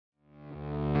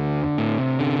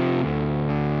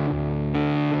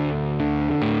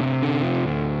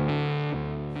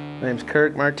name's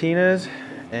Kirk Martinez,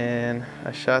 and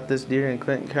I shot this deer in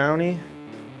Clinton County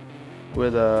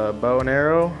with a bow and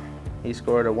arrow. He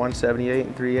scored a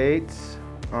 178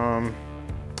 3/8.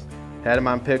 Had him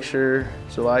on picture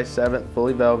July 7th,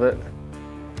 fully velvet.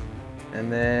 And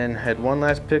then had one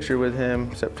last picture with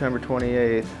him September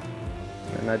 28th.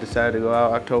 And I decided to go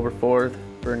out October 4th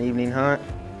for an evening hunt.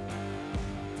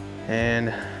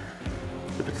 And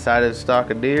decided to stalk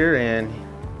a deer, and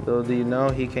little do you know,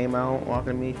 he came out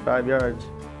walking me 5 yards.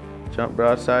 Jumped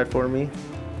broadside for me.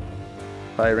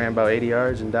 Probably ran about 80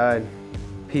 yards and died.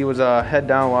 He was head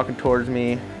down walking towards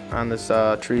me on this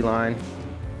tree line.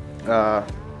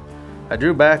 I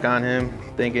drew back on him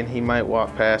thinking he might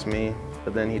walk past me,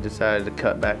 but then he decided to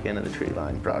cut back into the tree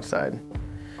line broadside.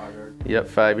 5 yards? Yep,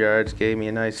 5 yards, gave me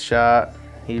a nice shot.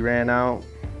 He ran out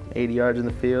 80 yards in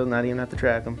the field, not even have to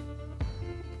track him.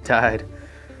 Died.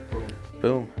 Boom.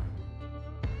 Boom.